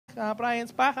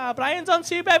Brian's back. Brian's on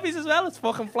 2 bevies as well. It's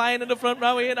fucking flying in the front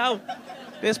row here now.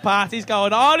 This party's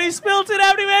going. Oh, he's spilt it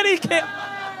everywhere.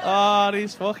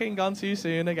 He's fucking gone too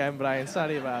soon again, Brian.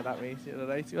 Sorry about that, mate. You're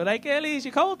alright. You're alright, girlies?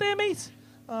 You cold there, mate?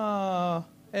 Oh,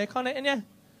 aircon hitting you?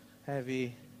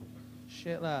 Heavy.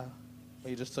 Shit, now. Are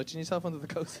you just touching yourself under the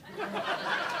coat?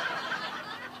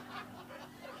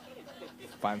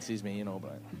 Fancies me, you know,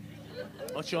 Brian.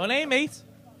 What's your name, mate?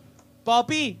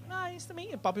 Bobby. Nice to meet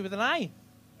you. Bobby with an I.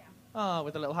 Yeah. Oh,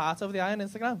 with a little heart over the eye on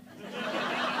Instagram.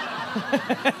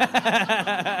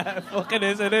 Fucking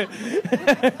is, isn't it?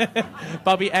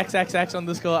 Bobby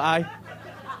XXX_I.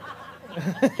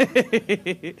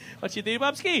 What you do,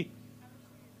 Bobski?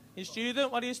 You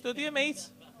student? What are you studying, mate?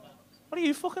 What are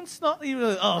you fucking snot?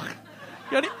 You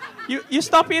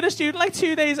stopped being a student like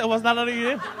 2 days. I was not on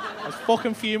you. I was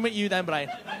fucking fuming with you then, Brian.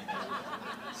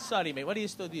 Sorry, mate. What are you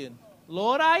studying?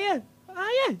 Law, are you? Are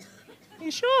you? Are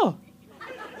you sure?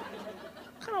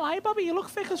 I can't lie, Bobby. You look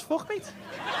thick as fuck, mate.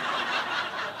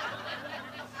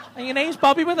 And your name's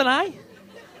Bobby with an I.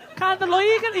 Can't the lawyer?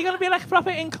 You're going to be like proper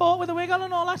in court with a wig on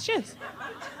and all that shit.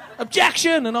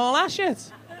 Objection and all that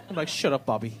shit. I'm like, shut up,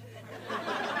 Bobby.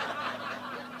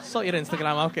 Sort your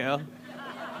Instagram out, girl.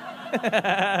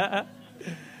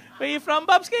 Where you from,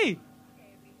 Bobski?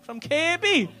 From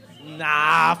Kirby?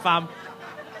 Nah, fam.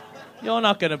 You're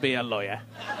not going to be a lawyer.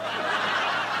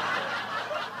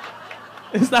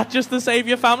 Is that just to save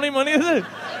your family money, is it?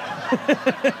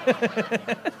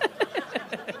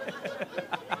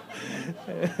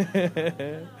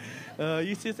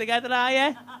 You two together, are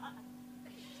you?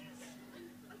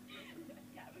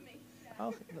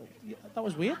 Oh, that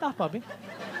was weird, that, Bobby.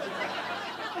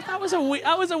 That was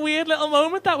a weird little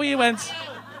moment that we went.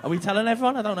 Are we telling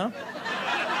everyone? I don't know.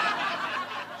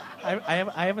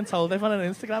 I haven't told everyone on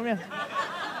Instagram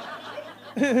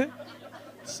yet.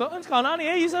 Something's gone on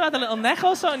here. You had a little neck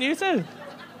or something, you two. You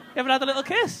ever had a little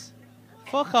kiss?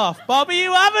 Fuck off. Bobby,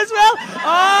 you have as well?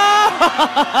 Oh!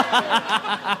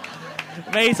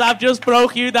 Mate, I've just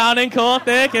broke you down in court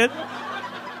there, kid.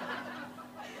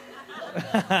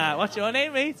 What's your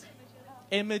name, mate?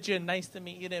 Imogen. Nice to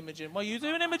meet you, Imogen. What are you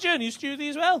doing, Imogen? You Judy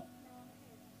as well?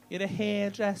 You're a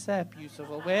hairdresser.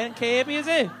 Beautiful. Where in Kirby, is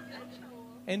it?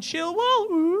 In Chilwell?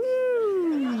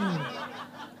 Ooh.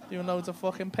 Doing loads of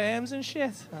fucking perms and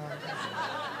shit. Oh.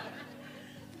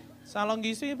 So how long have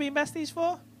you two been besties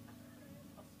for?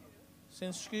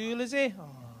 Since school, is it?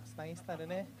 Oh, it's nice that,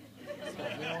 isn't it?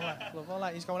 Love all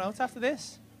that. He's going out after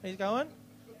this. Where he's going?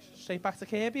 Straight back to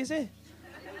Kirby, is it?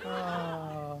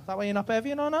 Oh, that way you're not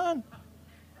bevying or nothing?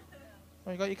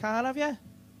 Oh, you got your car, have you?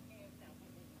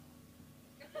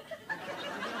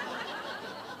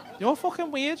 You're fucking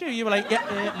weird, you. You were like,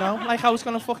 yeah, no. Like I was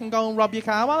going to fucking go and rob your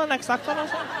car while the next act on or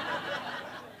something.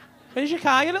 Where's your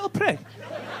car, you little prick?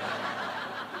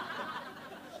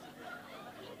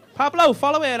 Pablo,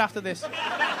 follow her after this.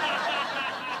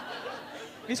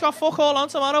 He's got fuck all on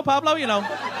tomorrow, Pablo, you know.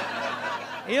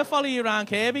 He'll follow you around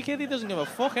Kirby, kid. He doesn't give a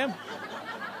fuck, him.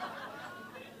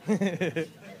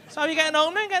 So are you getting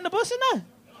home then? Getting the bus in there?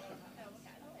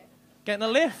 Getting a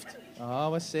lift?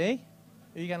 Oh, I see.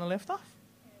 Who are you getting a lift off?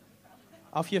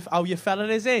 Off your fella,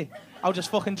 is he? Oh, just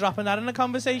fucking dropping that in the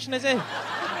conversation, is he? Oh,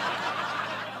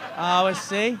 I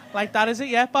see. Like that, is it?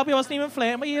 Yeah, Bobby wasn't even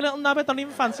flirting with you, little nabbit. Don't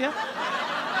even fancy you.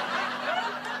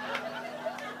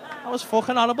 That was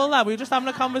fucking horrible, that. We were just having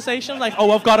a conversation like,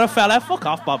 oh, I've got a fella. Fuck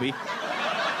off, Bobby.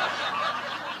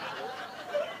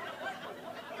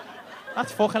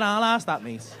 That's fucking our ass, that,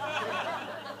 mate.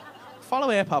 Follow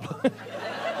here, Pablo.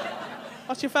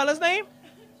 What's your fella's name?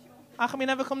 How come you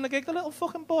never come to gig, the little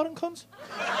fucking boring cunt?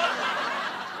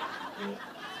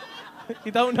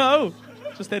 You don't know?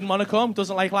 Just didn't want to come.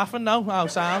 Doesn't like laughing, no? Oh,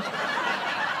 sound.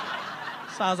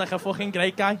 Sounds like a fucking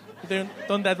great guy. You're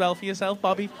done dead well for yourself,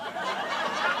 Bobby.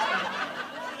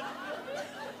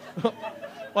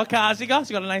 What car's you got?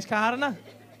 You got a nice car in there?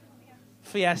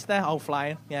 Fiesta. Oh,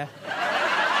 flying, yeah.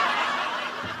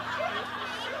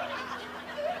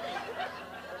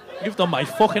 You've done my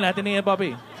fucking head in here,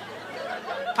 Bobby.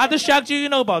 I just shagged you, you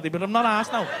know, Bobby, but I'm not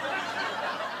arsed now.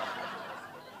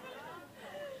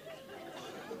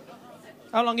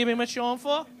 How long you been with Shaun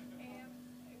for?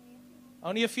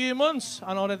 Only a few months.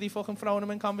 And already fucking throwing him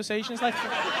in conversations like...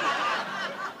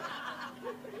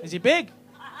 Is he big?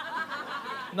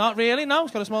 Not really, no.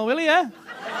 He's got a small willy, yeah.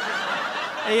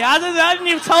 He hasn't, and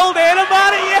you've told him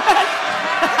about it yet.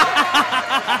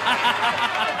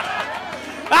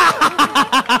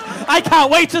 I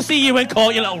can't wait to see you in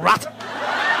court, you little rat.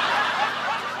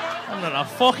 I'm gonna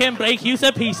fucking break you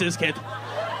to pieces, kid.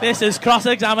 This is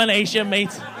cross-examination,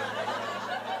 mate.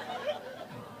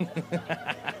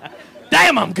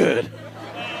 Damn, I'm good.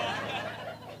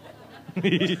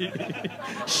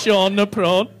 Shaun the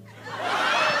Prawn.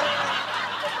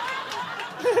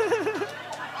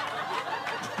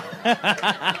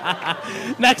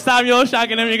 Next time you're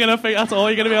shagging him, you're going to think that's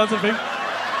all you're going to be able to think.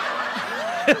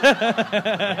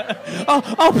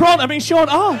 oh, Prawn, I mean Shaun,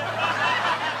 oh.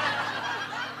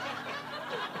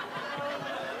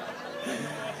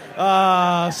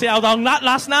 See how long that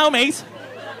lasts now, mate?